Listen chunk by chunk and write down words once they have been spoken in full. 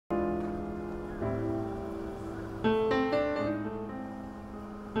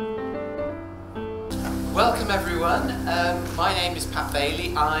everyone. My name is Pat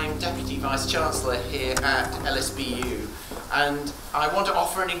Bailey. I'm Deputy Vice-Chancellor here at LSBU, and I want to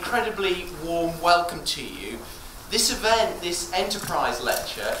offer an incredibly warm welcome to you. This event, this Enterprise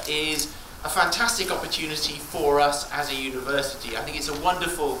Lecture, is a fantastic opportunity for us as a university. I think it's a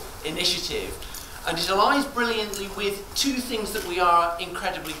wonderful initiative, and it aligns brilliantly with two things that we are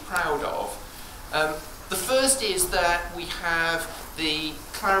incredibly proud of. The first is that we have the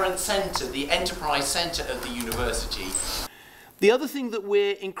Clarence Centre, the Enterprise Centre of the university. The other thing that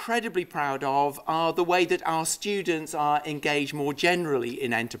we're incredibly proud of are the way that our students are engaged more generally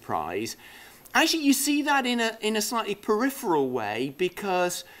in enterprise. Actually, you see that in a slightly peripheral way,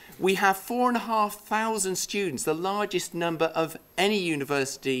 because we have 4,500 students, the largest number of any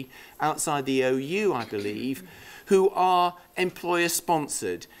university outside the OU, I believe, who are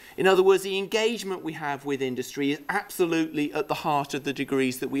employer-sponsored. In other words, the engagement we have with industry is absolutely at the heart of the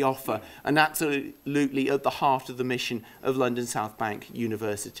degrees that we offer, and absolutely at the heart of the mission of London South Bank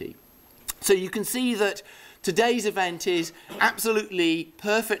University. So you can see that today's event is absolutely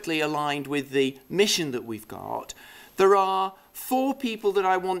perfectly aligned with the mission that we've got. There are 4 people that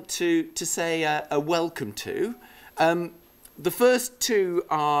I want to say a welcome to. The first 2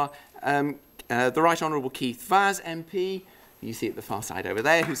 are the Right Honourable Keith Vaz, MP, you see at the far side over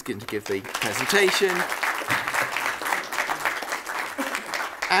there, who's going to give the presentation.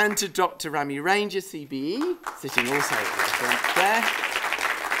 And to Dr. Rami, CBE, sitting also at the front there.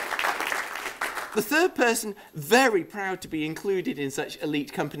 The third person, very proud to be included in such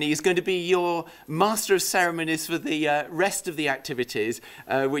elite company, is going to be your Master of Ceremonies for the rest of the activities,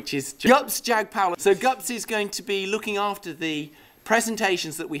 which is Gups Jagpal. So Gups is going to be looking after the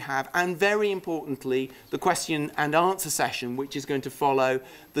presentations that we have, and very importantly, the question and answer session, which is going to follow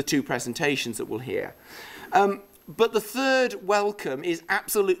the 2 presentations that we'll hear. But the third welcome is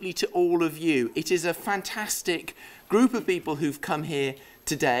absolutely to all of you. It is a fantastic group of people who've come here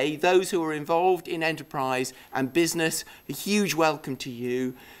today, those who are involved in enterprise and business. A huge welcome to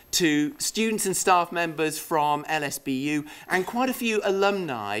you, to students and staff members from LSBU, and quite a few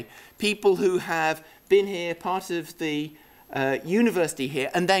alumni, people who have been here, part of the university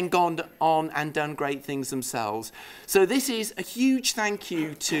here, and then gone on and done great things themselves. So this is a huge thank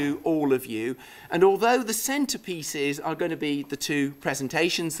you to all of you. And although the centerpieces are going to be the 2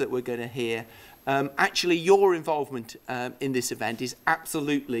 presentations that we're going to hear, actually your involvement in this event is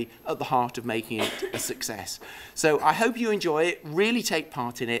absolutely at the heart of making it a success. So I hope you enjoy it, really take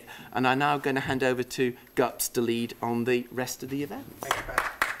part in it, and I'm now going to hand over to Gups to lead on the rest of the event. Thank you,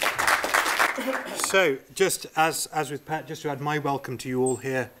 Pat. So, just as with Pat, just to add my welcome to you all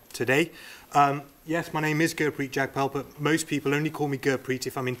here today. Yes, my name is Gurpreet Jagpal, but most people only call me Gurpreet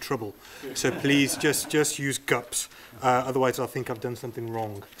if I'm in trouble. So please just use Gups, otherwise I'll think I've done something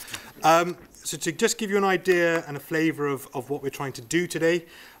wrong. So to just give you an idea and a flavour of what we're trying to do today,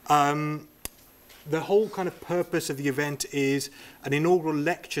 the whole kind of purpose of the event is an inaugural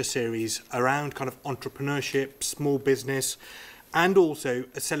lecture series around kind of entrepreneurship, small business, and also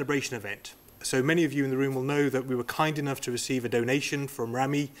a celebration event. So many of you in the room will know that we were kind enough to receive a donation from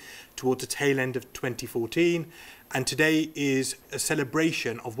Rami towards the tail end of 2014, and today is a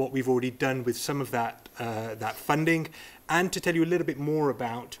celebration of what we've already done with some of that funding, and to tell you a little bit more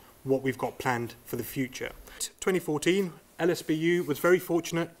about what we've got planned for the future. 2014, LSBU was very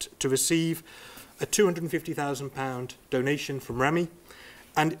fortunate to receive a £250,000 donation from Rami,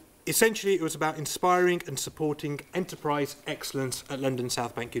 and essentially it was about inspiring and supporting enterprise excellence at London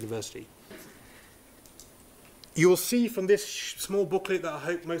South Bank University. You'll see from this small booklet that I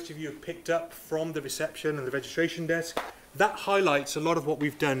hope most of you have picked up from the reception and the registration desk, that highlights a lot of what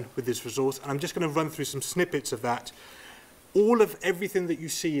we've done with this resource, and I'm just going to run through some snippets of that. All of everything that you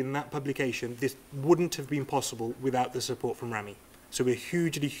see in that publication, this wouldn't have been possible without the support from Rami. So we're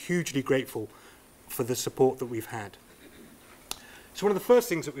hugely, hugely grateful for the support that we've had. So one of the first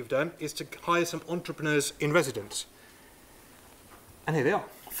things that we've done is to hire some entrepreneurs in residence. And here they are,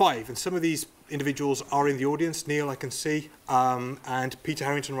 5, and some of these individuals are in the audience. Neil, I can see, and Peter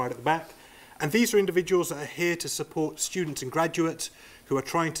Harrington right at the back. And these are individuals that are here to support students and graduates who are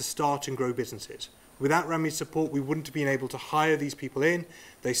trying to start and grow businesses. Without Rami's support, we wouldn't have been able to hire these people in.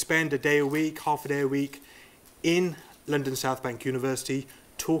 They spend a day a week, half a day a week in London South Bank University,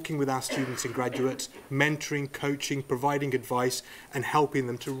 talking with our students and graduates, mentoring, coaching, providing advice, and helping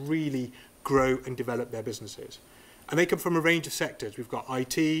them to really grow and develop their businesses. And they come from a range of sectors. We've got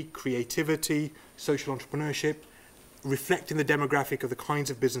IT, creativity, social entrepreneurship, reflecting the demographic of the kinds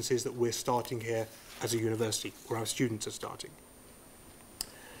of businesses that we're starting here as a university, or our students are starting.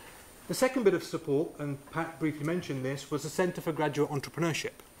 The second bit of support, and Pat briefly mentioned this, was the Centre for Graduate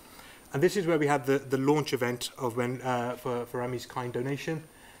Entrepreneurship. And this is where we had the launch event of for Rami's kind donation.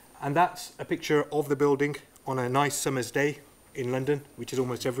 And that's a picture of the building on a nice summer's day in London, which is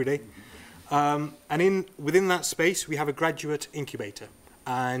almost every day. And within that space, we have a graduate incubator.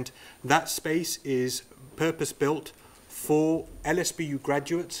 And that space is purpose-built for LSBU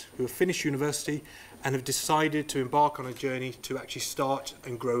graduates who have finished university and have decided to embark on a journey to actually start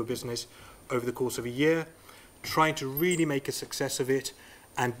and grow a business over the course of a year, trying to really make a success of it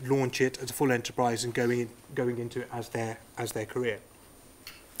and launch it as a full enterprise and going into it as their career.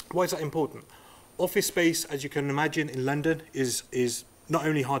 Why is that important? Office space, as you can imagine, in London is not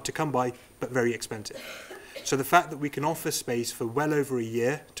only hard to come by, but very expensive. So the fact that we can offer space for well over a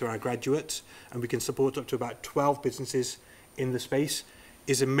year to our graduates, and we can support up to about 12 businesses in the space,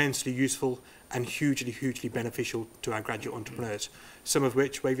 is immensely useful and hugely, hugely beneficial to our graduate entrepreneurs. Some of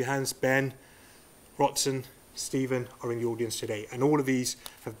which, wave your hands, Ben, Rotson, Stephen are in the audience today, and all of these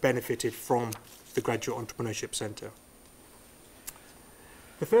have benefited from the Graduate Entrepreneurship Centre.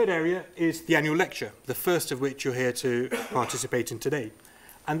 The third area is the annual lecture, the first of which you're here to participate in today.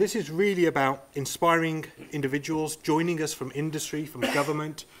 And this is really about inspiring individuals joining us from industry, from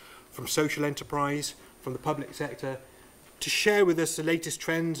government, from social enterprise, from the public sector, to share with us the latest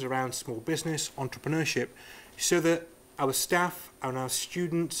trends around small business, entrepreneurship, so that our staff and our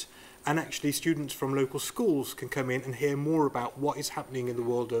students, and actually students from local schools, can come in and hear more about what is happening in the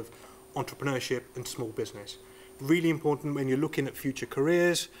world of entrepreneurship and small business. Really important when you're looking at future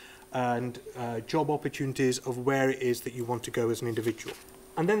careers and job opportunities of where it is that you want to go as an individual.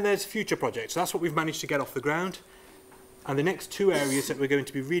 And then there's future projects. That's what we've managed to get off the ground. And the next two areas that we're going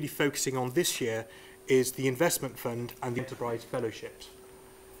to be really focusing on this year is the investment fund and the enterprise fellowships.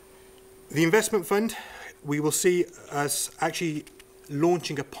 The investment fund, we will see us actually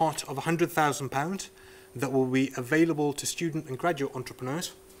launching a pot of £100,000 that will be available to student and graduate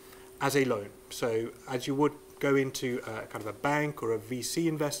entrepreneurs as a loan. So as you would go into kind of a bank or a VC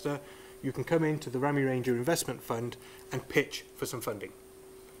investor, you can come into the Rami Ranger Investment Fund and pitch for some funding.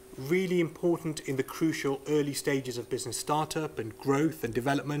 Really important in the crucial early stages of business startup and growth and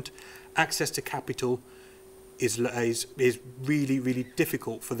development. Access to capital is really, really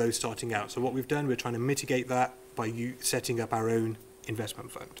difficult for those starting out. So what we've done, we're trying to mitigate that by setting up our own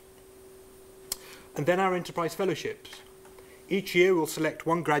investment fund. And then our enterprise fellowships. Each year we'll select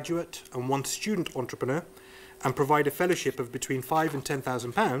one graduate and one student entrepreneur and provide a fellowship of between £5,000 and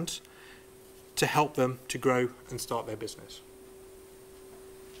 £10,000 to help them to grow and start their business.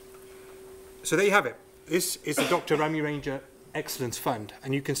 So there you have it. This is the Dr. Rami Ranger Excellence Fund,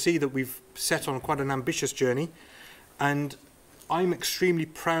 and you can see that we've set on quite an ambitious journey, and I'm extremely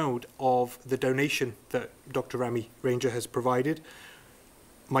proud of the donation that Dr. Rami Ranger has provided.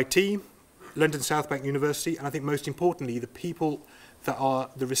 My team, London South Bank University, and I think most importantly, the people that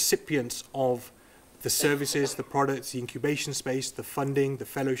are the recipients of the services, the products, the incubation space, the funding, the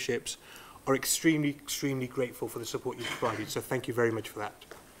fellowships, are extremely, extremely grateful for the support you've provided. So thank you very much for that.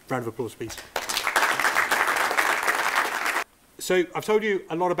 Round of applause, please. So I've told you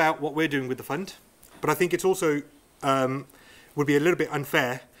a lot about what we're doing with the fund, but I think it's also would be a little bit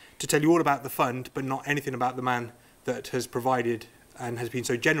unfair to tell you all about the fund, but not anything about the man that has provided and has been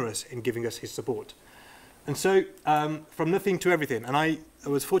so generous in giving us his support. And so, from nothing to everything, and I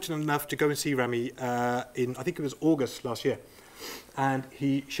was fortunate enough to go and see Rami in, I think it was August last year, and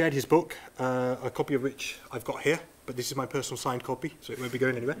he shared his book, a copy of which I've got here, but this is my personal signed copy, so it won't be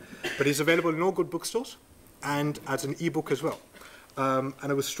going anywhere. But it's available in all good bookstores and as an e-book as well. And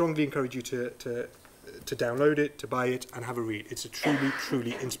I would strongly encourage you to download it, to buy it, and have a read. It's a truly,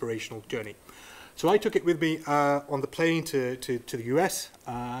 truly inspirational journey. So I took it with me on the plane to the US,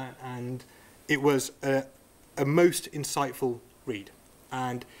 and it was a most insightful read.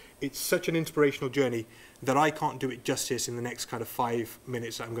 And it's such an inspirational journey that I can't do it justice in the next kind of 5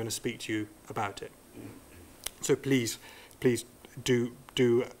 minutes that I'm going to speak to you about it. So please do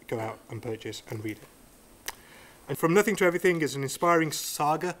go out and purchase and read it. And From Nothing to Everything is an inspiring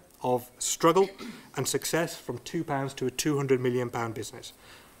saga of struggle and success from £2 to a £200 million business.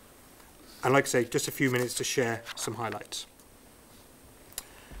 And like I say, just a few minutes to share some highlights.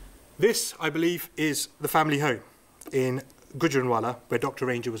 This, I believe, is the family home in Gujranwala, where Dr.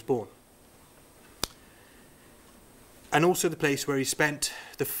 Ranger was born. And also the place where he spent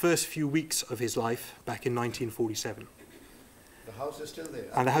the first few weeks of his life back in 1947. The house is still there.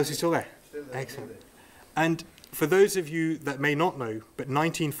 And the house is still there. Still there. Excellent. Still there. And for those of you that may not know, but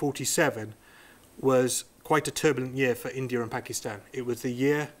 1947 was quite a turbulent year for India and Pakistan. It was the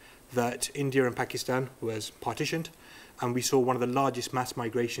year that India and Pakistan was partitioned, and we saw one of the largest mass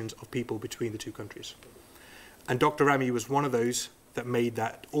migrations of people between the two countries. And Dr. Rami was one of those that made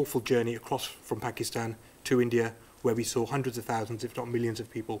that awful journey across from Pakistan to India, where we saw hundreds of thousands, if not millions of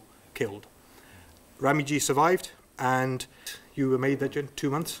people killed. Rami ji survived, and you were made that journey 2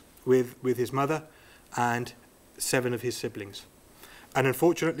 months with his mother and 7 of his siblings. And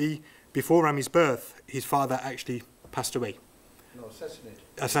unfortunately, before Rami's birth, his father actually passed away. No, assassinated.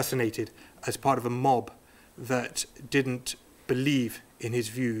 Assassinated as part of a mob that didn't believe in his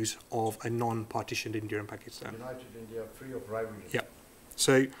views of a non-partitioned India and Pakistan. United India, free of rivalry. Yeah.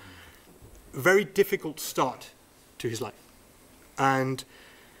 So, very difficult start to his life. And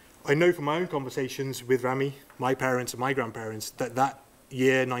I know from my own conversations with Rami, my parents and my grandparents, that that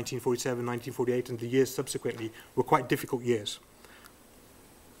year, 1947, 1948, and the years subsequently were quite difficult years.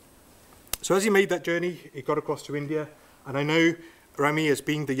 So as he made that journey, he got across to India, and I know Rami, as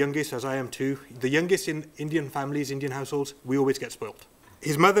being the youngest, as I am too, the youngest in Indian families, Indian households, we always get spoilt.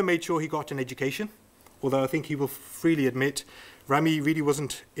 His mother made sure he got an education, although I think he will freely admit Rami really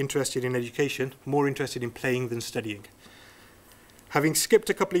wasn't interested in education, more interested in playing than studying. Having skipped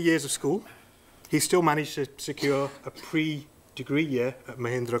a couple of years of school, he still managed to secure a pre-degree year at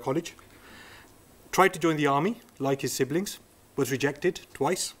Mahindra College. Tried to join the army, like his siblings, was rejected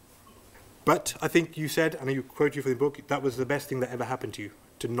twice. But I think you said, and I quote you from the book, that was the best thing that ever happened to you,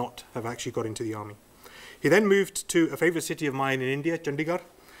 to not have actually got into the army. He then moved to a favourite city of mine in India, Chandigarh,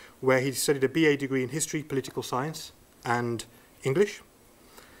 where he studied a BA degree in history, political science, and English,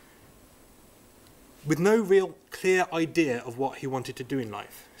 with no real clear idea of what he wanted to do in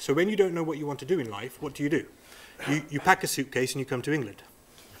life. So when you don't know what you want to do in life, what do? You pack a suitcase and you come to England.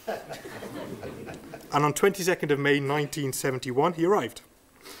 And on 22nd of May 1971, he arrived.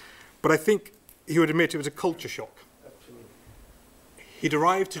 But I think he would admit it was a culture shock. Absolutely. He'd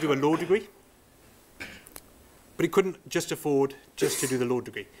arrived to do a law degree, but he couldn't just afford just to do the law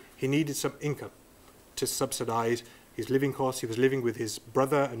degree. He needed some income to subsidise his living costs. He was living with his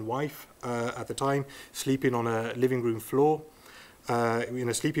brother and wife at the time, sleeping on a living room floor in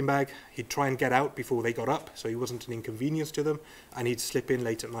a sleeping bag. He'd try and get out before they got up, so he wasn't an inconvenience to them, and he'd slip in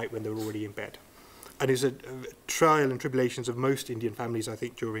late at night when they were already in bed. And it was a trial and tribulations of most Indian families, I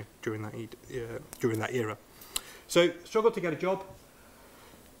think, during that era. So struggled to get a job,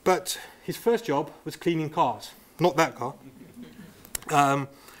 but his first job was cleaning cars. Not that car.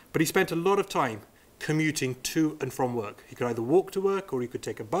 But he spent a lot of time commuting to and from work. He could either walk to work, or he could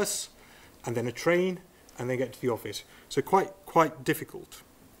take a bus, and then a train, and then get to the office. So quite difficult.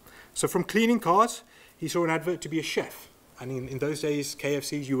 So from cleaning cars, he saw an advert to be a chef. And in those days,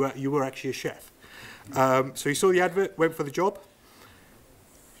 KFCs, you were actually a chef. So he saw the advert, went for the job,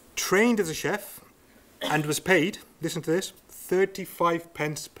 trained as a chef, and was paid, listen to this, 35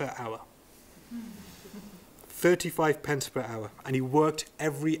 pence per hour. 35 pence per hour. And he worked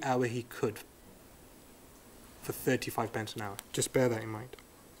every hour he could for 35 pence an hour. Just bear that in mind.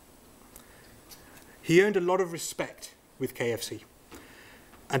 He earned a lot of respect with KFC.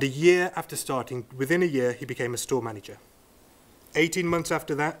 And a year after starting, within a year, he became a store manager. 18 months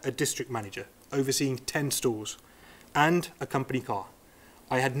after that, a district manager, overseeing 10 stores and a company car.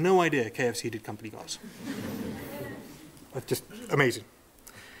 I had no idea KFC did company cars. That's just amazing.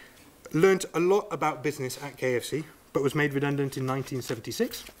 Learned a lot about business at KFC, but was made redundant in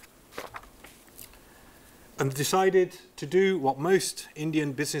 1976. And decided to do what most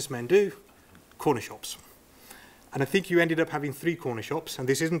Indian businessmen do, corner shops. And I think you ended up having 3 corner shops, and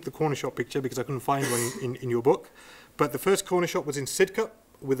this isn't the corner shop picture because I couldn't find one in your book. But the first corner shop was in Sidcup,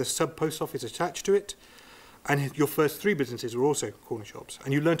 with a sub-post office attached to it, and your first 3 businesses were also corner shops,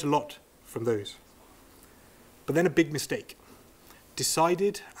 and you learnt a lot from those. But then a big mistake.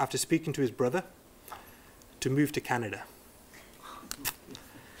 Decided, after speaking to his brother, to move to Canada.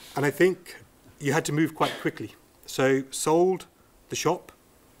 And I think you had to move quite quickly. So sold the shop,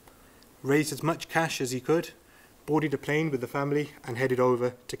 raised as much cash as he could, boarded a plane with the family, and headed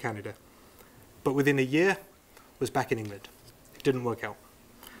over to Canada. But within a year, was back in England. It didn't work out.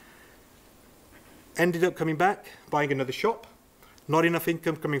 Ended up coming back, buying another shop. Not enough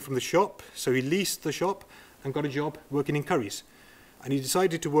income coming from the shop, so he leased the shop and got a job working in Currys. And he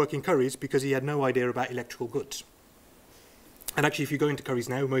decided to work in Currys because he had no idea about electrical goods. And actually, if you go into Currys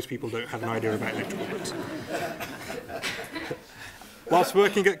now, most people don't have an idea about electrical goods. Whilst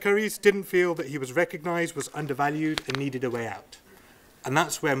working at Currys, didn't feel that he was recognised, was undervalued, and needed a way out. And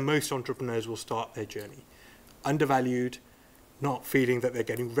that's where most entrepreneurs will start their journey. Undervalued, not feeling that they're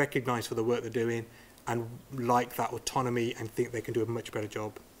getting recognised for the work they're doing, and like that autonomy and think they can do a much better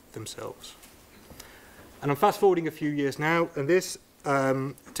job themselves. And I'm fast forwarding a few years now, and this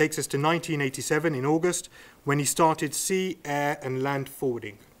takes us to 1987 in August, when he started sea, air and land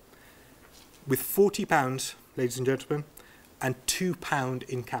forwarding. With £40, ladies and gentlemen, and £2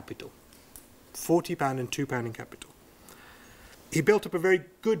 in capital. £40 and £2 in capital. He built up a very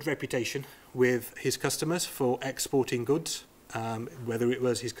good reputation with his customers for exporting goods, whether it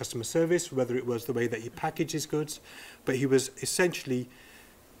was his customer service, whether it was the way that he packaged his goods, but he was essentially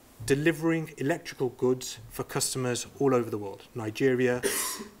delivering electrical goods for customers all over the world, Nigeria,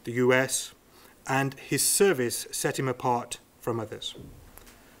 the US, and his service set him apart from others.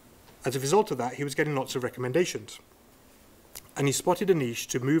 As a result of that, he was getting lots of recommendations. And he spotted a niche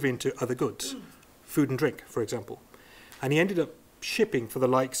to move into other goods, food and drink, for example. And he ended up shipping for the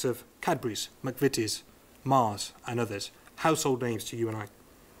likes of Cadbury's, McVitie's, Mars, and others, household names to you and I.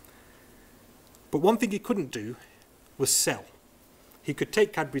 But one thing he couldn't do was sell. He could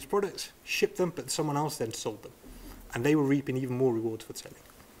take Cadbury's products, ship them, but someone else then sold them. And they were reaping even more rewards for selling.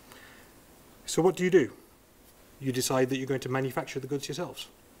 So what do? You decide that you're going to manufacture the goods yourselves.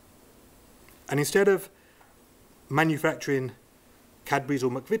 And instead of manufacturing Cadbury's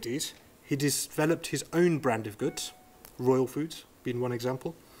or McVitie's, he developed his own brand of goods, Royal Foods being one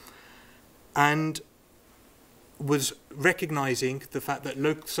example, and was recognizing the fact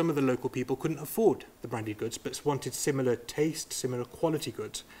that some of the local people couldn't afford the branded goods but wanted similar taste, similar quality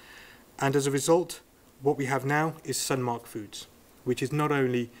goods. And as a result, what we have now is Sunmark Foods, which is not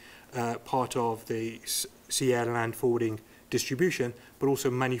only part of the CL and forwarding distribution, but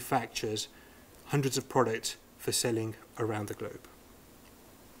also manufactures hundreds of products for selling around the globe.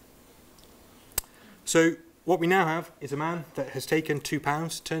 So what we now have is a man that has taken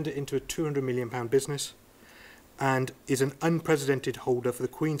 £2, turned it into a £200 million business, and is an unprecedented holder for the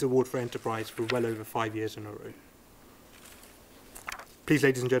Queen's Award for Enterprise for well over 5 years in a row. Please,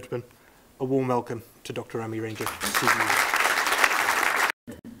 ladies and gentlemen, a warm welcome to Dr. Rami Ranger, CBE.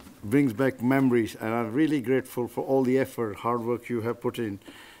 Brings back memories, and I'm really grateful for all the effort, hard work you have put in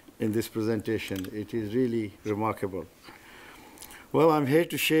this presentation. It is really remarkable. Well, I'm here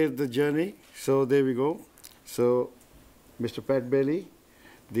to share the journey, so there we go. So, Mr. Pat Bailey,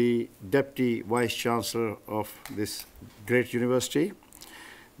 the Deputy Vice-Chancellor of this great university,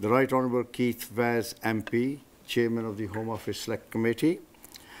 the Right Honourable Keith Vaz, MP, Chairman of the Home Office Select Committee,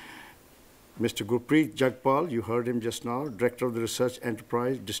 Mr. Gurpreet Jagpal, you heard him just now, Director of the Research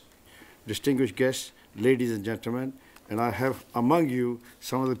Enterprise, distinguished guests, ladies and gentlemen, and I have among you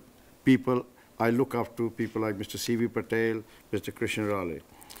some of the people I look up to, people like Mr. C.V. Patel, Mr. Krishna Raleigh.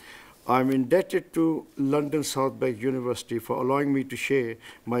 I'm indebted to London South Bank University for allowing me to share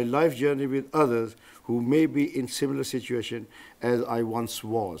my life journey with others who may be in similar situation as I once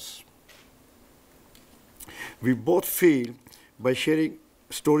was. We both feel by sharing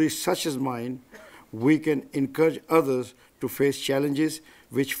stories such as mine, we can encourage others to face challenges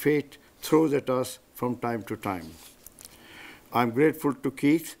which fate throws at us from time to time. I'm grateful to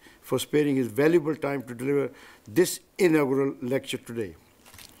Keith for sparing his valuable time to deliver this inaugural lecture today.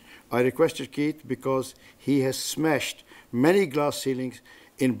 I requested Keith because he has smashed many glass ceilings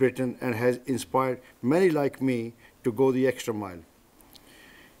in Britain and has inspired many like me to go the extra mile.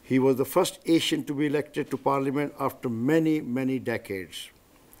 He was the first Asian to be elected to Parliament after many, many decades.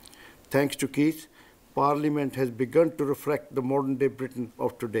 Thanks to Keith, Parliament has begun to reflect the modern-day Britain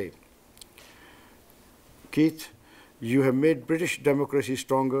of today. Keith, you have made British democracy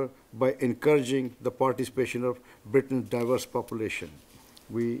stronger by encouraging the participation of Britain's diverse population.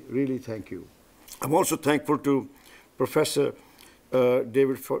 We really thank you. I'm also thankful to Professor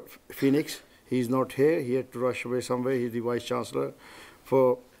David Phoenix. He's not here. He had to rush away somewhere. He's the Vice-Chancellor.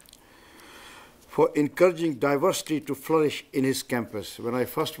 For encouraging diversity to flourish in his campus. When I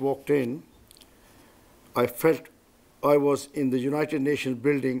first walked in, I felt I was in the United Nations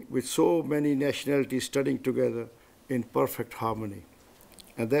building with so many nationalities studying together in perfect harmony.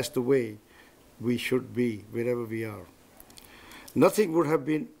 And that's the way we should be wherever we are. Nothing would have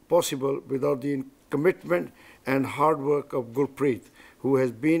been possible without the commitment and hard work of Gurpreet, who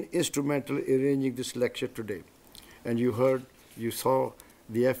has been instrumental in arranging this lecture today. And you heard, you saw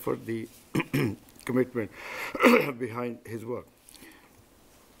the effort, the commitment behind his work.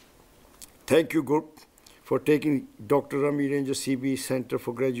 Thank you, Gurp, for taking Dr. Rami Ranger CBE Center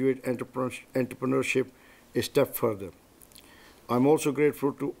for Graduate Entrepreneurship a step further. I'm also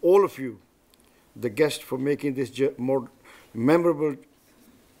grateful to all of you, the guests, for making this more memorable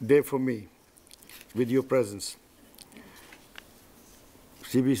day for me with your presence.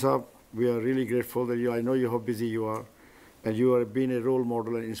 CB Saab, we are really grateful that I know how busy you are, and you have been a role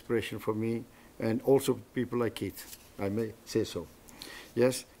model and inspiration for me, and also people like Keith, I may say so.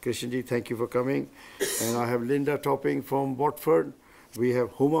 Yes, Krishanji, thank you for coming. And I have Linda Topping from Watford. We have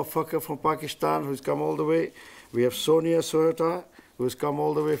Huma Fakir from Pakistan, who's come all the way. We have Sonia Sohota, who's come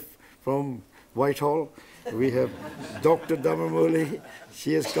all the way from Whitehall. We have Dr. Damamoli.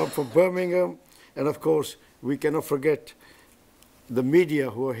 She has come from Birmingham. And of course, we cannot forget the media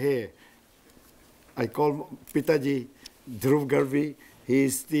who are here. I call Pitaji Dhruv Garvi. He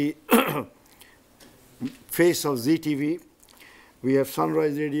is the face of ZTV. We have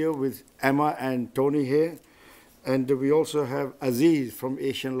Sunrise Radio with Emma and Tony here. And we also have Aziz from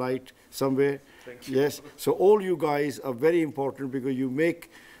Asian Light somewhere. Thank you. Yes. So all you guys are very important because you make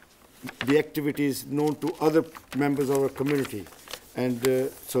the activities known to other members of our community.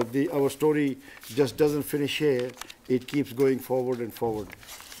 And so our story just doesn't finish here. It keeps going forward and forward.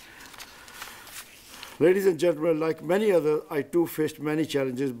 Ladies and gentlemen, like many others, I too faced many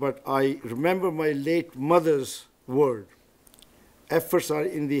challenges, but I remember my late mother's word. Efforts are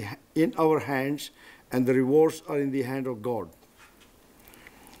in our hands, and the rewards are in the hand of God.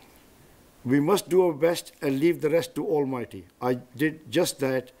 We must do our best and leave the rest to Almighty. I did just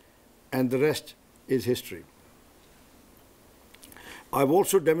that, and the rest is history. I've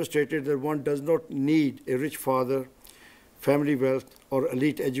also demonstrated that one does not need a rich father, family wealth, or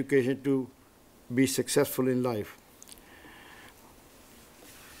elite education to be successful in life.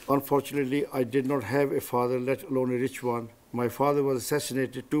 Unfortunately, I did not have a father, let alone a rich one. My father was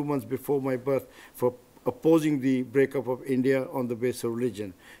assassinated 2 months before my birth for opposing the breakup of India on the basis of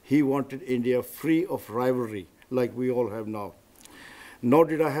religion. He wanted India free of rivalry, like we all have now. Nor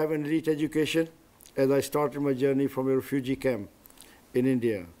did I have an elite education, as I started my journey from a refugee camp in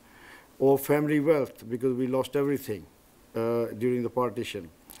India, or family wealth, because we lost everything during the partition,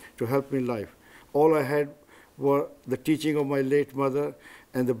 to help me in life. All I had were the teaching of my late mother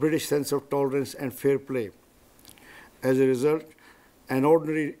and the British sense of tolerance and fair play. As a result, an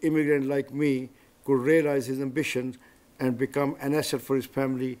ordinary immigrant like me could realize his ambitions and become an asset for his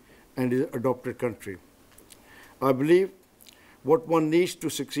family and his adopted country. I believe what one needs to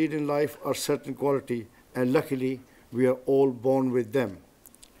succeed in life are certain qualities, and luckily, we are all born with them.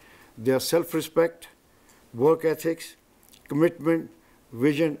 They are self-respect, work ethics, commitment,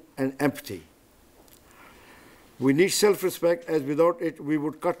 vision, and empathy. We need self-respect, as without it, we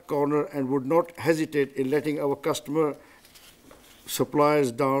would cut corner and would not hesitate in letting our customer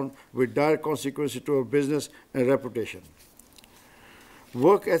suppliers down with dire consequences to our business and reputation.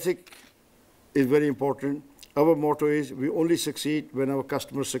 Work ethic is very important. Our motto is, we only succeed when our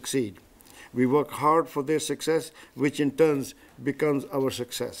customers succeed. We work hard for their success, which in turn becomes our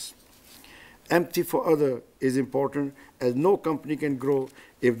success. Empathy for others is important, as no company can grow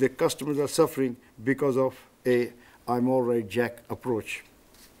if the customers are suffering because of a "I'm all right, Jack" approach.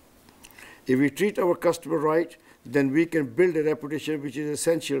 If we treat our customer right, then we can build a reputation which is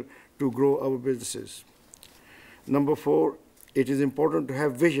essential to grow our businesses. Number 4, it is important to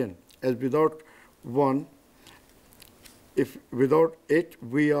have vision, as without it,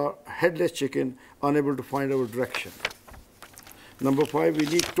 we are headless chicken, unable to find our direction. Number 5, we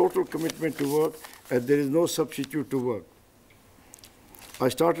need total commitment to work, as there is no substitute to work. I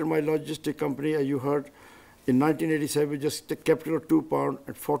started my logistic company, as you heard, in 1987 with just a capital of £2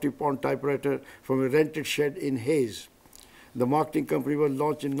 and 40-pound typewriter from a rented shed in Hayes. The marketing company was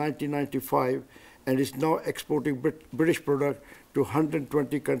launched in 1995 and is now exporting British product to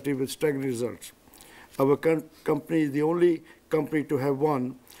 120 countries with staggering results. Our company is the only company to have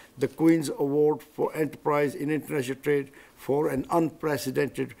won the Queen's Award for Enterprise in International Trade for an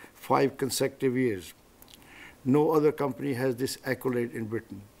unprecedented 5 consecutive years. No other company has this accolade in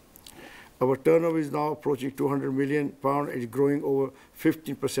Britain. Our turnover is now approaching £200 million and is growing over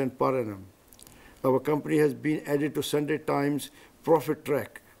 15% per annum. Our company has been added to Sunday Times Profit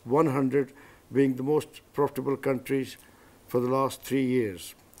Track 100, being the most profitable countries for the last 3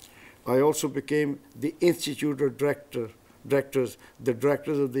 years. I also became the Institute of Directors, the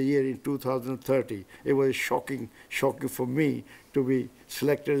Directors of the Year in 2030. It was shocking for me to be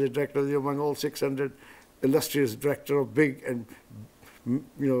selected as a director among all 600 illustrious directors of big and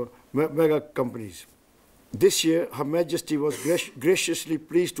mega companies. This year, Her Majesty was graciously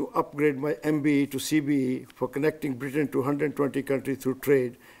pleased to upgrade my MBE to CBE for connecting Britain to 120 countries through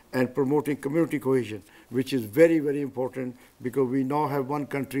trade and promoting community cohesion, which is very, very important because we now have one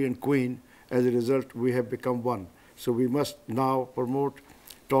country and Queen. As a result, we have become one. So we must now promote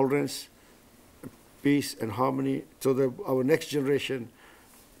tolerance, peace, and harmony so that our next generation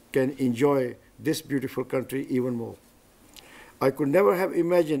can enjoy this beautiful country even more. I could never have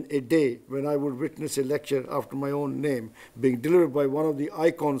imagined a day when I would witness a lecture after my own name being delivered by one of the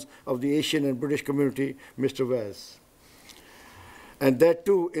icons of the Asian and British community, Mr. Vaz. And that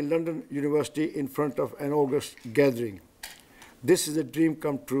too in London University in front of an august gathering. This is a dream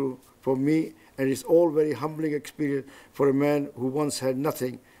come true for me, and it's all very humbling experience for a man who once had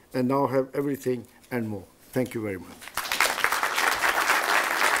nothing and now have everything and more. Thank you very much.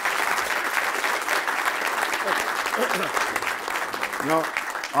 Now,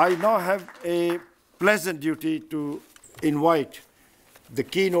 I now have a pleasant duty to invite the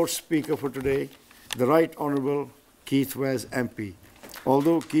keynote speaker for today, the Right Honourable Keith Vaz MP.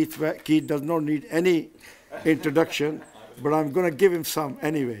 Although Keith does not need any introduction, but I'm going to give him some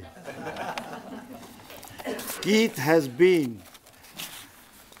anyway. Keith has been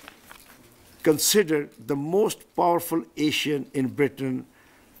considered the most powerful Asian in Britain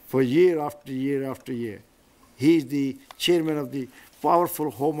for year after year after year. He is the chairman of the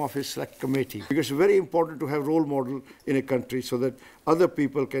powerful Home Office Select Committee. Because it's very important to have role model in a country so that other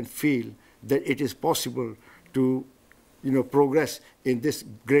people can feel that it is possible to progress in this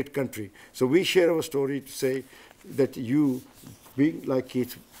great country. So we share our story to say that you, being like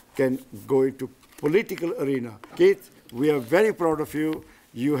Keith, can go into political arena. Keith, we are very proud of you.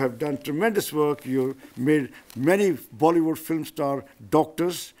 You have done tremendous work. You made many Bollywood film star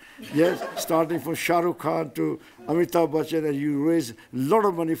doctors, yes, starting from Shah Rukh Khan to Amitabh Bachchan, and you raised a lot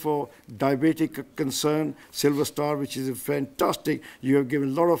of money for diabetic concern, Silver Star, which is a fantastic. You have given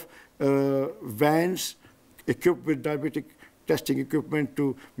a lot of vans equipped with diabetic testing equipment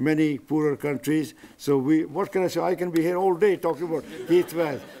to many poorer countries. So what can I say? I can be here all day talking about Keith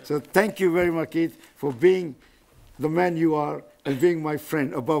Vaz. So thank you very much, Keith, for being the man you are and being my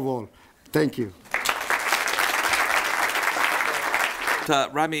friend above all. Thank you.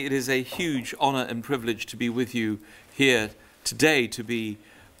 Rami, it is a huge honour and privilege to be with you here today, to be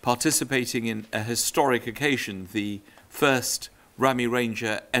participating in a historic occasion, the first Rami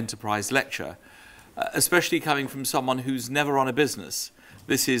Ranger Enterprise Lecture, especially coming from someone who's never run a business.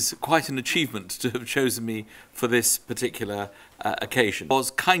 This is quite an achievement to have chosen me for this particular occasion. I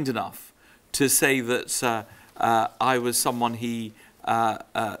was kind enough to say that I was someone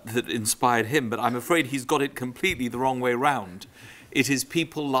that inspired him, but I'm afraid he's got it completely the wrong way round. It is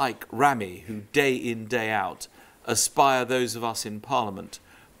people like Rami who day in, day out aspire those of us in Parliament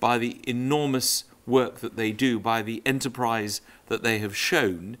by the enormous work that they do, by the enterprise that they have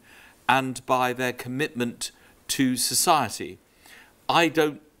shown, and by their commitment to society. I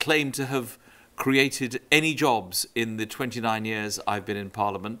don't claim to have created any jobs in the 29 years I've been in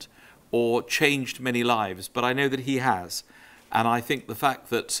Parliament or changed many lives, but I know that he has. And I think the fact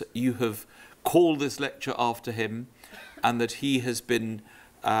that you have called this lecture after him and that he has been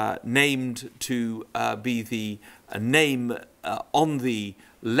named to be the name on the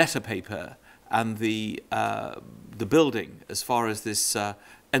letter paper and the building as far as this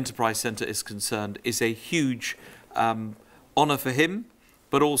Enterprise Centre is concerned is a huge honour for him,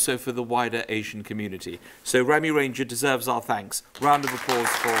 but also for the wider Asian community. So Rami Ranger deserves our thanks. Round of applause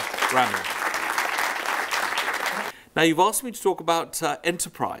for Rami. Now, you've asked me to talk about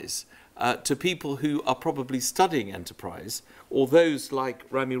enterprise to people who are probably studying enterprise, or those like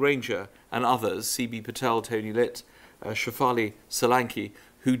Rami Ranger and others, CB Patel, Tony Litt, Shafali Solanki,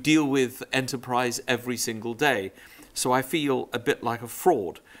 who deal with enterprise every single day. So I feel a bit like a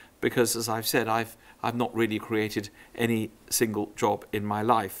fraud because, as I've said, I've not really created any single job in my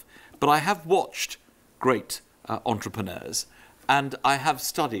life. But I have watched great entrepreneurs, and I have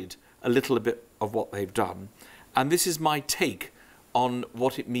studied a little bit of what they've done. And this is my take on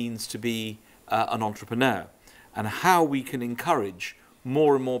what it means to be an entrepreneur and how we can encourage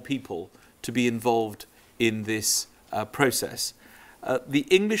more and more people to be involved in this process. The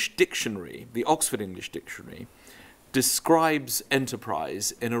English dictionary, the Oxford English Dictionary, describes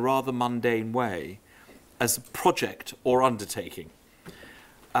enterprise in a rather mundane way as a project or undertaking.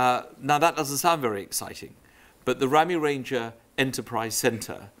 Now that doesn't sound very exciting, but the Rami Ranger Enterprise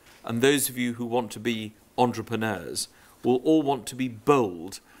Centre and those of you who want to be entrepreneurs will all want to be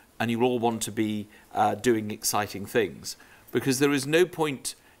bold, and you'll all want to be doing exciting things, because there is no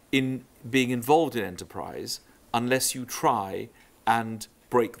point in being involved in enterprise unless you try and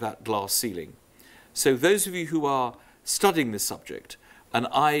break that glass ceiling. So those of you who are studying this subject, and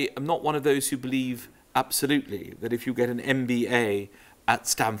I am not one of those who believe absolutely that if you get an MBA at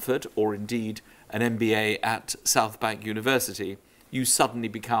Stanford or indeed an MBA at South Bank University, you suddenly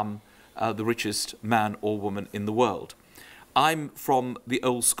become the richest man or woman in the world. I'm from the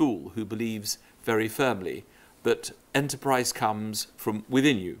old school who believes very firmly that enterprise comes from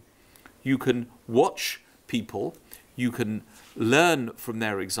within you. You can watch people, you can learn from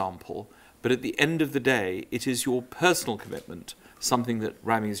their example, but at the end of the day, it is your personal commitment, something that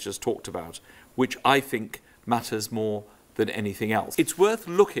Rami has just talked about, which I think matters more than anything else. It's worth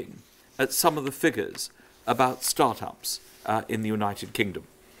looking at some of the figures about startups in the United Kingdom.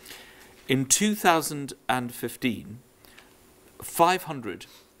 In 2015, 500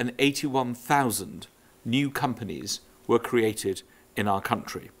 181,000 new companies were created in our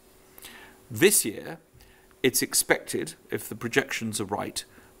country. This year, it's expected, if the projections are right,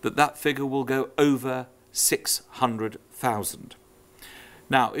 that that figure will go over 600,000.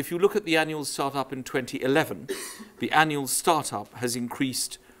 Now, if you look at the annual startup in 2011, the annual startup has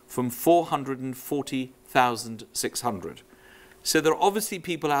increased from 440,600. So there are obviously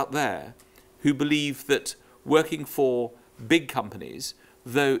people out there who believe that working for big companies,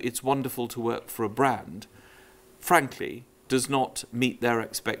 though it's wonderful to work for a brand, frankly, does not meet their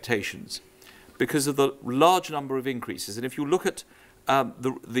expectations because of the large number of increases. And if you look at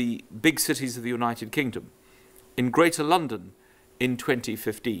the big cities of the United Kingdom, in Greater London in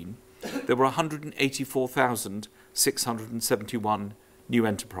 2015, there were 184,671 new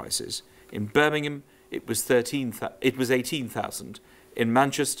enterprises. In Birmingham, it was 18,000. In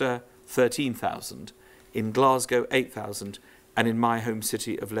Manchester, 13,000. In Glasgow, 8,000. And in my home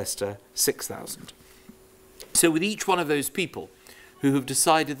city of Leicester, 6,000. So with each one of those people who have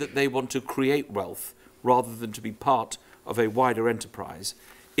decided that they want to create wealth rather than to be part of a wider enterprise,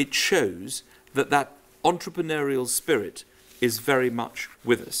 it shows that that entrepreneurial spirit is very much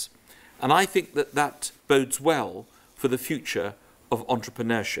with us. And I think that that bodes well for the future of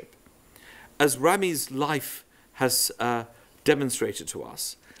entrepreneurship. As Rami's life has demonstrated to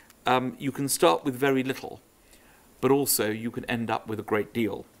us, you can start with very little, but also you can end up with a great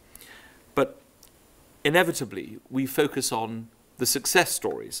deal. But inevitably, we focus on the success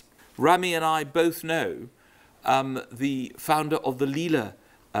stories. Rami and I both know the founder of the Leela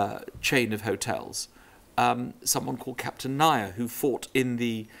chain of hotels, someone called Captain Nair, who fought in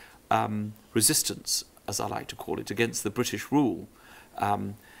the resistance, as I like to call it, against the British rule.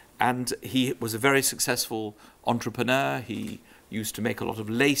 And he was a very successful entrepreneur. He used to make a lot of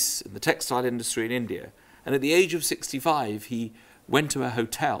lace in the textile industry in India. And at the age of 65, he went to a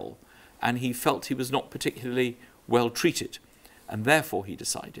hotel and he felt he was not particularly well treated. And therefore he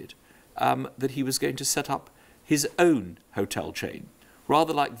decided that he was going to set up his own hotel chain,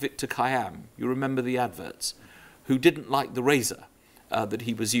 rather like Victor Khayyam, you remember the adverts, who didn't like the razor that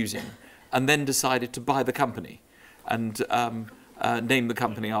he was using, and then decided to buy the company and name the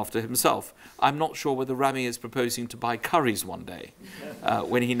company after himself. I'm not sure whether Rami is proposing to buy curries one day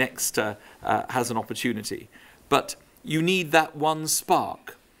when he next has an opportunity. But you need that one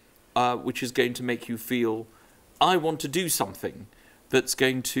spark which is going to make you feel, I want to do something that's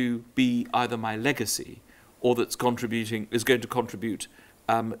going to be either my legacy or that's is going to contribute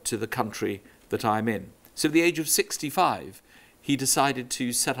to the country that I'm in. So at the age of 65, he decided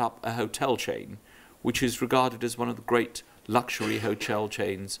to set up a hotel chain, which is regarded as one of the great luxury hotel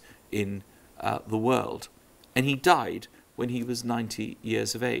chains in the world. And he died when he was 90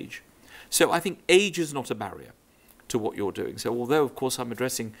 years of age. So I think age is not a barrier to what you're doing. So although, of course, I'm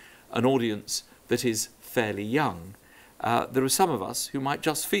addressing an audience that is fairly young, there are some of us who might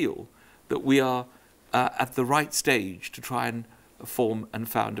just feel that we are at the right stage to try and form and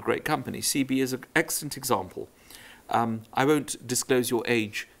found a great company. CBE is an excellent example. I won't disclose your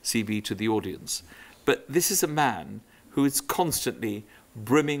age, CBE, to the audience, but this is a man who is constantly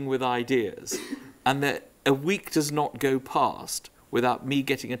brimming with ideas, and that a week does not go past without me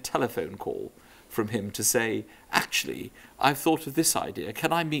getting a telephone call from him to say, actually, I've thought of this idea.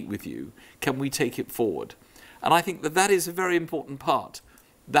 Can I meet with you? Can we take it forward? And I think that that is a very important part,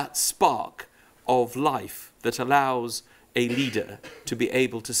 that spark of life that allows a leader to be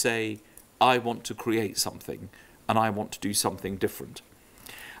able to say, I want to create something and I want to do something different.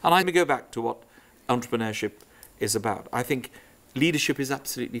 And I'm going to go back to what entrepreneurship is about. I think leadership is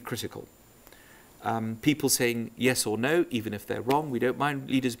absolutely critical. People saying yes or no, even if they're wrong, we don't mind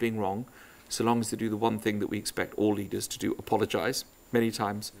leaders being wrong, so long as they do the one thing that we expect all leaders to do, apologise, many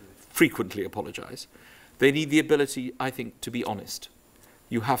times, frequently apologise. They need the ability, I think, to be honest.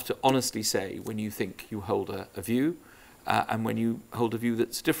 You have to honestly say when you think you hold a view and when you hold a view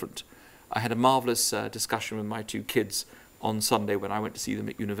that's different. I had a marvellous discussion with my two kids on Sunday when I went to see them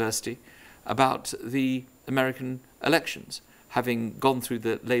at university about the American elections, having gone through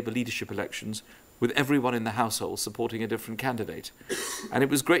the Labour leadership elections with everyone in the household supporting a different candidate. And it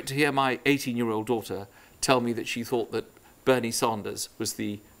was great to hear my 18-year-old daughter tell me that she thought that Bernie Sanders was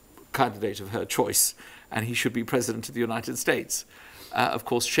the candidate of her choice and he should be President of the United States. Of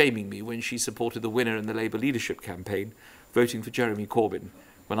course, shaming me when she supported the winner in the Labour leadership campaign, voting for Jeremy Corbyn.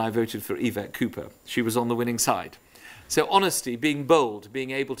 When I voted for Yvette Cooper, she was on the winning side. So honesty, being bold,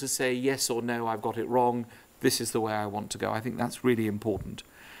 being able to say yes or no, I've got it wrong, this is the way I want to go, I think that's really important.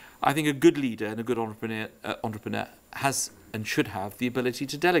 I think a good leader and a good entrepreneur has and should have the ability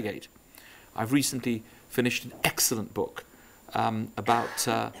to delegate. I've recently finished an excellent book about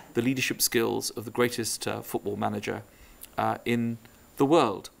the leadership skills of the greatest football manager in the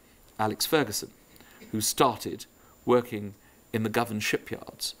world, Alex Ferguson, who started working in the Govan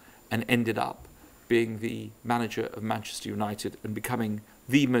shipyards and ended up being the manager of Manchester United and becoming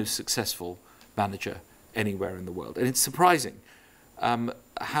the most successful manager anywhere in the world. And it's surprising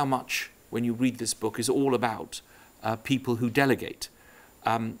how much, when you read this book, is all about people who delegate.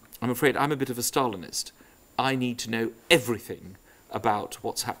 I'm afraid I'm a bit of a Stalinist. I need to know everything about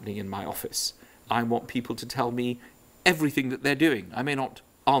what's happening in my office. I want people to tell me everything that they're doing. I may not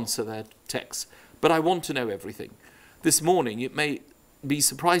answer their texts, but I want to know everything. This morning, it may be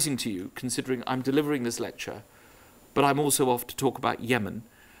surprising to you, considering I'm delivering this lecture, but I'm also off to talk about Yemen,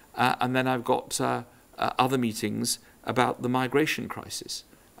 and then I've got other meetings about the migration crisis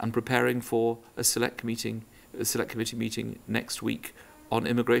and preparing for a select committee meeting next week on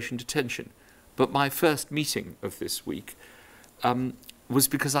immigration detention. But my first meeting of this week was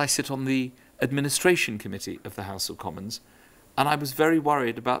because I sit on the administration committee of the House of Commons, and I was very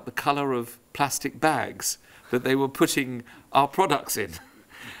worried about the colour of plastic bags that they were putting our products in.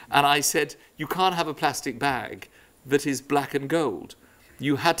 And I said, you can't have a plastic bag that is black and gold.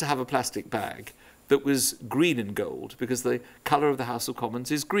 You had to have a plastic bag that was green and gold, because the colour of the House of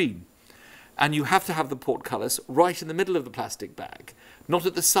Commons is green. And you have to have the portcullis right in the middle of the plastic bag, not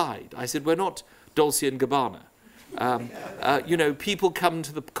at the side. I said, we're not Dolce & Gabbana. You know, people come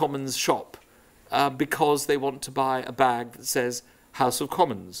to the Commons shop because they want to buy a bag that says House of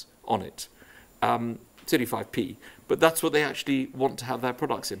Commons on it. It's only 5p, but that's what they actually want to have their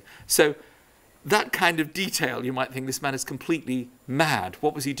products in. So that kind of detail, you might think this man is completely mad.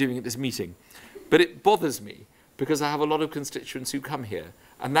 What was he doing at this meeting? But it bothers me because I have a lot of constituents who come here,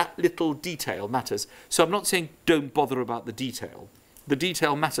 and that little detail matters. So I'm not saying don't bother about the detail. The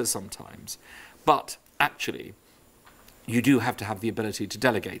detail matters sometimes, but actually you do have to have the ability to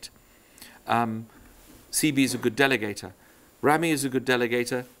delegate. CB is a good delegator. Rami is a good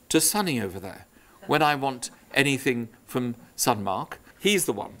delegator to Sunny over there. When I want anything from Sunmark, he's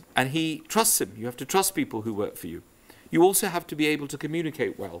the one, and he trusts him. You have to trust people who work for you. You also have to be able to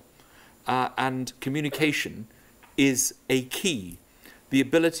communicate well, and communication is a key. The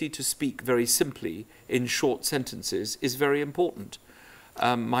ability to speak very simply in short sentences is very important.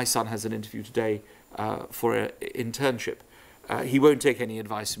 My son has an interview today for an internship. He won't take any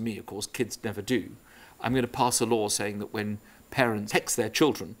advice from me, of course, kids never do. I'm going to pass a law saying that when parents text their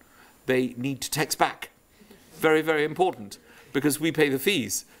children, they need to text back. Very, very important, because we pay the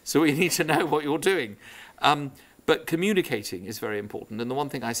fees, so we need to know what you're doing. But communicating is very important, and the one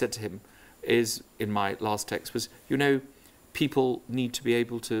thing I said to him is, in my last text, was, you know, people need to be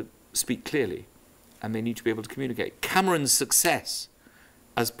able to speak clearly, and they need to be able to communicate. Cameron's success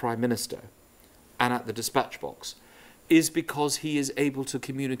as Prime Minister and at the dispatch box is because he is able to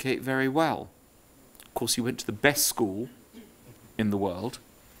communicate very well. Of course, he went to the best school in the world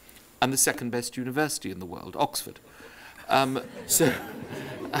and the second best university in the world, Oxford.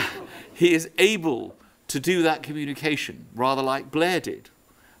 He is able to do that communication, rather like Blair did,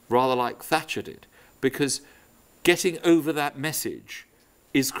 rather like Thatcher did, because getting over that message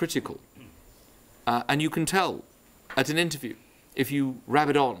is critical. And you can tell at an interview, if you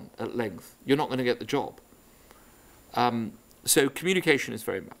rabbit on at length, you're not going to get the job. So communication is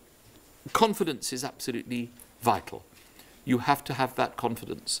very much. Confidence is absolutely vital. You have to have that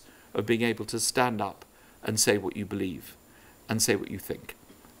confidence of being able to stand up and say what you believe and say what you think.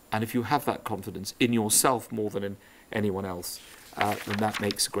 And if you have that confidence in yourself more than in anyone else, then that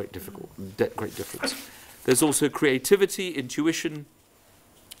makes a great difference. There's also creativity, intuition,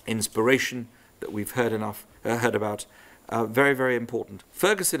 inspiration that we've heard about. Very, very important.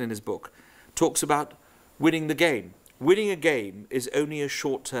 Ferguson in his book talks about winning the game. Winning a game is only a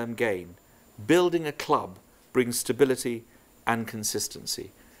short-term gain. Building a club brings stability and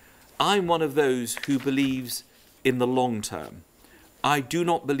consistency. I'm one of those who believes in the long term. I do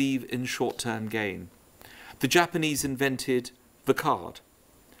not believe in short-term gain. The Japanese invented the card.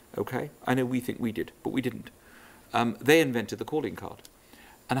 Okay? I know we think we did, but we didn't. They invented the calling card.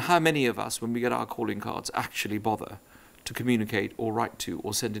 And how many of us, when we get our calling cards, actually bother to communicate or write to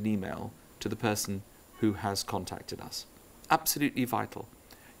or send an email to the person who has contacted us? Absolutely vital.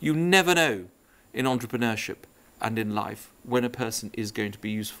 You never know in entrepreneurship and in life when a person is going to be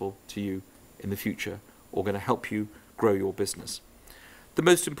useful to you in the future or going to help you grow your business. The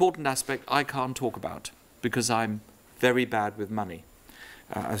most important aspect I can't talk about because I'm very bad with money,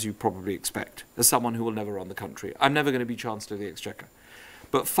 as you probably expect, as someone who will never run the country. I'm never going to be Chancellor of the Exchequer.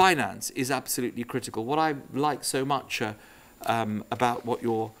 But finance is absolutely critical. What I like so much about what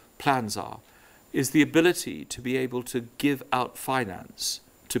your plans are is the ability to be able to give out finance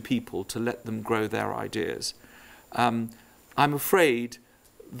to people to let them grow their ideas. I'm afraid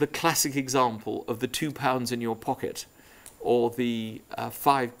the classic example of the £2 in your pocket or the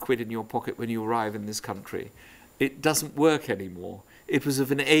 £5 in your pocket when you arrive in this country, it doesn't work anymore. It was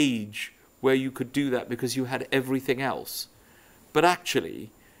of an age where you could do that because you had everything else. But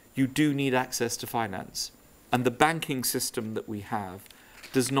actually, you do need access to finance. And the banking system that we have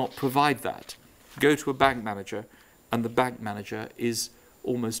does not provide that. Go to a bank manager, and the bank manager is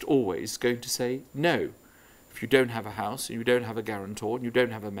almost always going to say no. If you don't have a house, and you don't have a guarantor, and you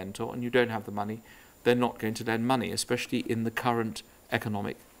don't have a mentor, and you don't have the money, they're not going to lend money, especially in the current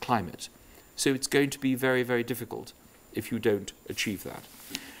economic climate. So it's going to be very, very difficult if you don't achieve that.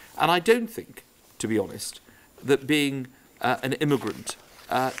 And I don't think, to be honest, that being an immigrant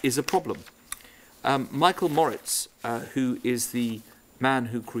is a problem. Michael Moritz, who is the man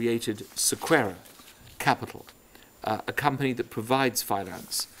who created Sequoia Capital, a company that provides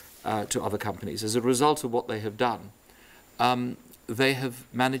finance to other companies. As a result of what they have done, they have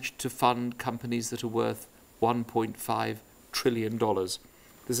managed to fund companies that are worth $1.5 trillion.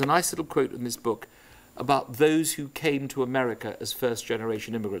 There's a nice little quote in this book about those who came to America as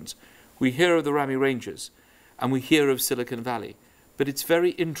first-generation immigrants. We hear of the Rami Rangers, and we hear of Silicon Valley, but it's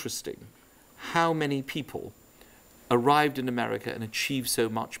very interesting how many people arrived in America and achieved so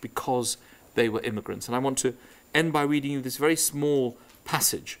much because they were immigrants. And I want to end by reading you this very small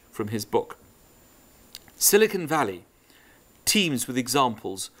passage from his book. Silicon Valley teems with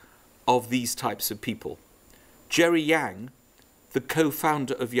examples of these types of people. Jerry Yang, the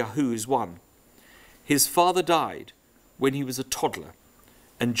co-founder of Yahoo, is one. His father died when he was a toddler,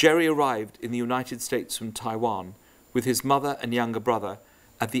 and Jerry arrived in the United States from Taiwan with his mother and younger brother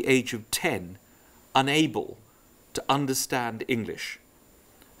at the age of 10, unable to understand English.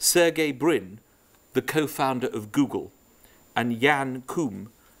 Sergey Brin, the co-founder of Google, and Yan Koum,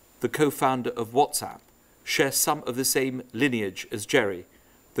 the co-founder of WhatsApp, share some of the same lineage as Jerry,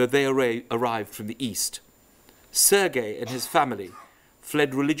 though they arrived from the East. Sergey and his family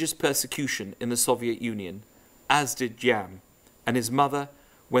fled religious persecution in the Soviet Union, as did Yan and his mother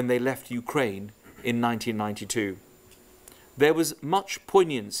when they left Ukraine in 1992. There was much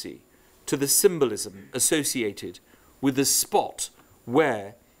poignancy to the symbolism associated with the spot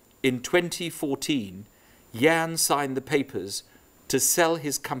where, in 2014, Yan signed the papers to sell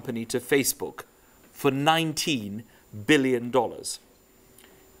his company to Facebook for $19 billion.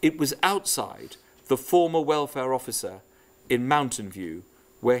 It was outside the former welfare officer in Mountain View,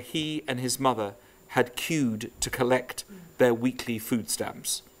 where he and his mother had queued to collect their weekly food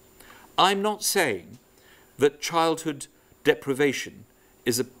stamps. I'm not saying that childhood deprivation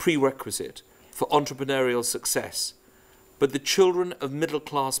is a prerequisite for entrepreneurial success, but the children of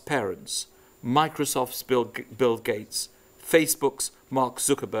middle-class parents, Microsoft's Bill Gates, Facebook's Mark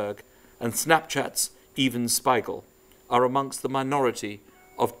Zuckerberg, and Snapchat's Evan Spiegel, are amongst the minority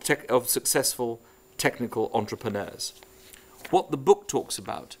of successful technical entrepreneurs. What the book talks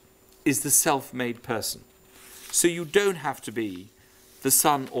about is the self-made person. So you don't have to be the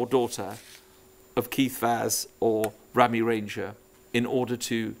son or daughter of Keith Vaz or Rami Ranger in order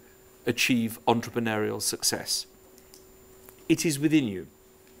to achieve entrepreneurial success. It is within you.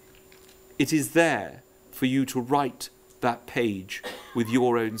 It is there for you to write that page with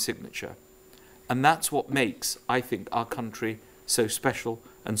your own signature. And that's what makes, I think, our country so special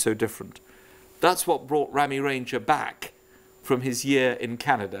and so different. That's what brought Rami Ranger back from his year in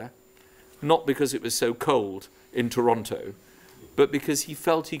Canada, not because it was so cold in Toronto, but because he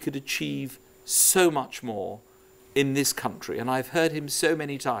felt he could achieve so much more in this country. And I've heard him so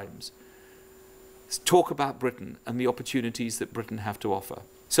many times talk about Britain and the opportunities that Britain have to offer.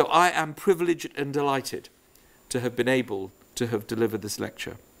 So I am privileged and delighted to have been able to have delivered this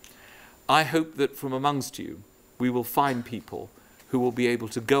lecture. I hope that from amongst you, we will find people who will be able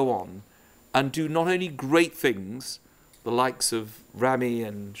to go on and do not only great things, the likes of Rami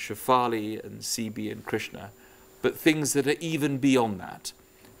and Shefali and CBE and Krishna, but things that are even beyond that.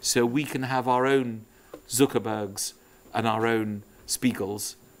 So we can have our own Zuckerbergs and our own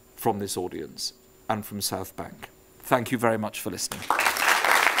Spiegels from this audience and from South Bank. Thank you very much for listening.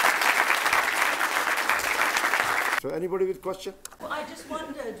 So anybody with question? Well, I just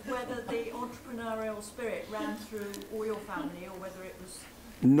wondered whether the entrepreneurial spirit ran through all your family or whether it was...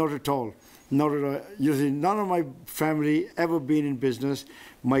 Not at all. Not at all. You see, none of my family ever been in business.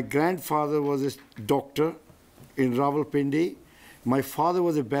 My grandfather was a doctor in Rawalpindi. My father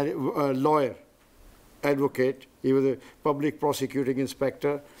was a lawyer, advocate. He was a public prosecuting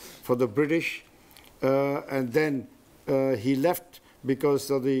inspector for the British. And then he left because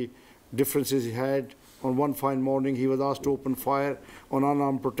of the differences he had. On one fine morning, he was asked to open fire on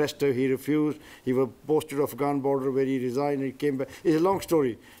unarmed protester. He refused. He was posted off Afghan border where he resigned and he came back. It's a long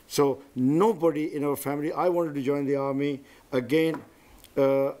story. So nobody in our family, I wanted to join the army. Again,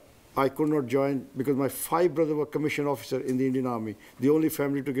 I could not join because my 5 brothers were commissioned officers in the Indian Army, the only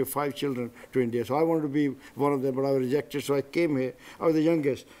family to give 5 children to India. So I wanted to be one of them, but I was rejected. So I came here. I was the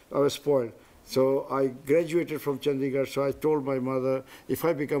youngest. I was spoiled. So I graduated from Chandigarh. So I told my mother, if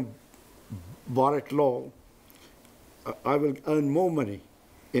I become bar at law, I will earn more money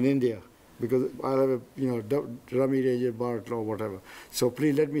in India because I'll have a, Rami Ranger, bar at law, whatever. So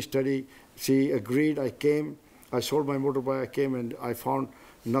please let me study. She agreed. I came. I sold my motorbike. I came and I found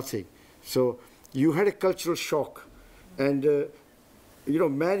nothing. So you had a cultural shock. And,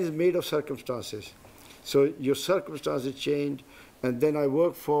 man is made of circumstances. So your circumstances changed. And then I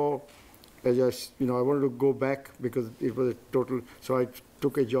worked for, I wanted to go back because it was a total, so I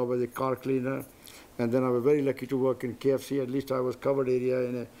took a job as a car cleaner. And then I was very lucky to work in KFC. At least I was covered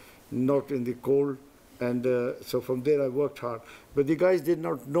area, not in the cold. And so from there I worked hard. But the guys did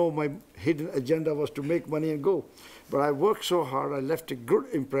not know my hidden agenda was to make money and go. But I worked so hard, I left a good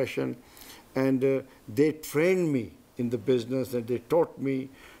impression. And they trained me in the business and they taught me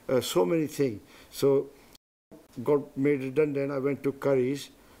so many things. So got made redundant. I went to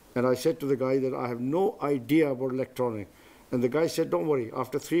Curry's and I said to the guy that I have no idea about electronics. And the guy said, don't worry,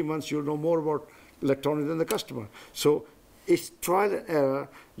 after 3 months you'll know more about electronics than the customer. So it's trial and error.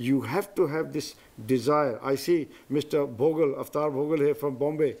 You have to have this desire. I see Mr. Bhogal, Avtar Bhogal here from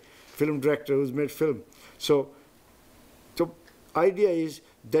Bombay, film director who's made film. So idea is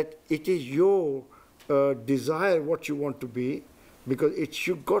that it is your desire what you want to be, because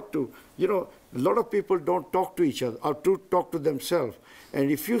you got to, a lot of people don't talk to each other or to talk to themselves. And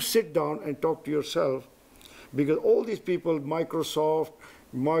if you sit down and talk to yourself, because all these people, Microsoft,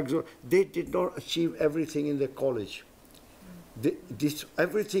 they did not achieve everything in their college.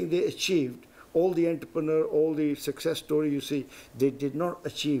 Everything they achieved, all the entrepreneur, all the success story you see, they did not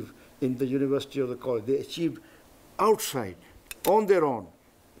achieve in the university or the college. They achieved outside, on their own,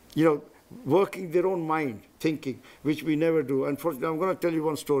 working their own mind, thinking, which we never do. Unfortunately, I'm going to tell you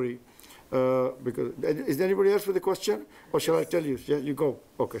one story. Because is there anybody else with a question, or shall I tell you? Yeah, you go.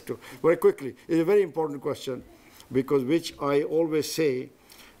 Okay, very quickly. It's a very important question, because which I always say,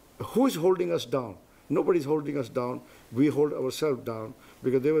 who is holding us down? Nobody's holding us down. We hold ourselves down,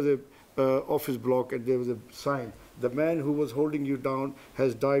 because there was a office block and there was a sign. The man who was holding you down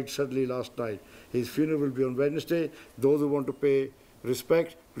has died suddenly last night. His funeral will be on Wednesday. Those who want to pay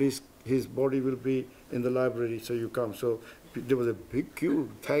respect, please, his body will be in the library, so you come. So there was a big queue,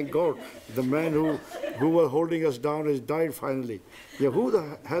 thank God. The man who was holding us down has died finally. Yeah, who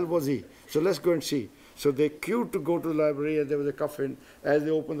the hell was he? So let's go and see. So they queued to go to the library, and there was a coffin. As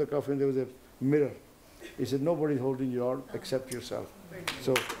they opened the coffin, there was a mirror. He said, nobody's holding you out except yourself.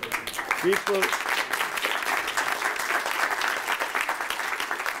 So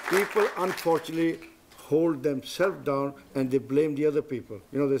people unfortunately hold themselves down and they blame the other people.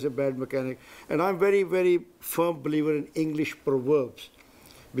 There's a bad mechanic. And I'm very, very firm believer in English proverbs,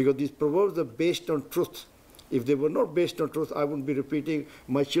 because these proverbs are based on truth. If they were not based on truth, I wouldn't be repeating.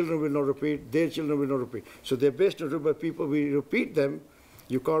 My children will not repeat. Their children will not repeat. So they're based on truth, but people, we repeat them.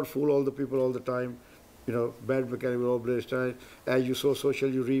 You can't fool all the people all the time. Bad mechanic will always time. As you sow, so shall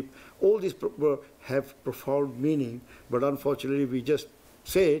you reap. All these have profound meaning, but unfortunately we just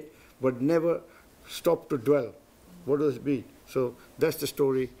say it, but never stop to dwell. What does it mean? So that's the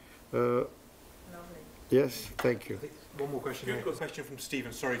story. Lovely. Yes, thank you. One more question. Good question from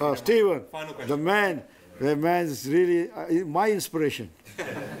Stephen. Sorry. Stephen, Final question. the man is really my inspiration.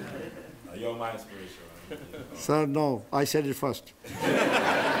 You're my inspiration. Right? Sir, no, I said it first.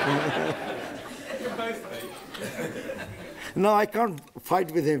 No, I can't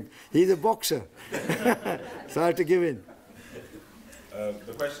fight with him. He's a boxer. So I have to give in.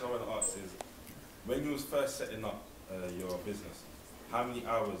 The question I want to ask is, when you was first setting up your business, how many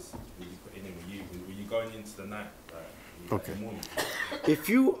hours were you putting in? Were you going into the night? Okay. In the morning? If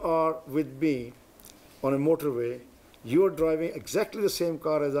you are with me on a motorway, you are driving exactly the same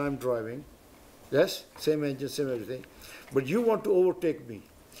car as I'm driving. Yes? Same engine, same everything. But you want to overtake me.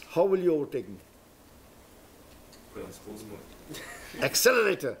 How will you overtake me? Put in sports mode.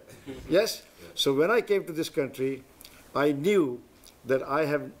 Accelerator. Yes? So when I came to this country, I knew that I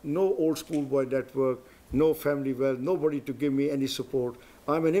have no old schoolboy network, no family wealth, nobody to give me any support.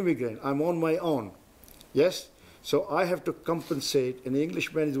 I'm an immigrant. I'm on my own. Yes? So I have to compensate. An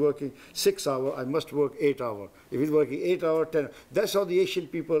Englishman is working 6 hours, I must work 8 hours. If he's working 8 hours, 10 hours. That's how the Asian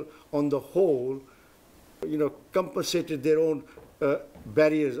people on the whole, compensated their own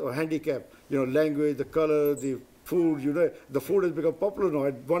barriers or handicap, language, the color, the food, the food has become popular now.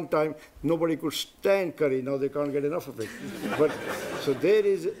 At one time, nobody could stand curry. Now they can't get enough of it. But so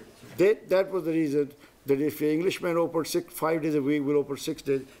that was the reason that if an Englishman opened 5 days a week, we'll open 6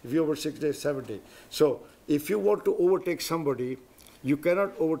 days. If you open 6 days, 7 days. So if you want to overtake somebody, you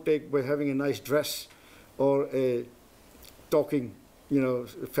cannot overtake by having a nice dress or a talking,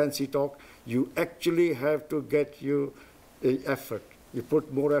 fancy talk. You actually have to get you an effort. You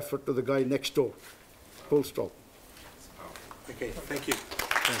put more effort to the guy next door. Full stop. Okay, thank you.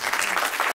 Thanks.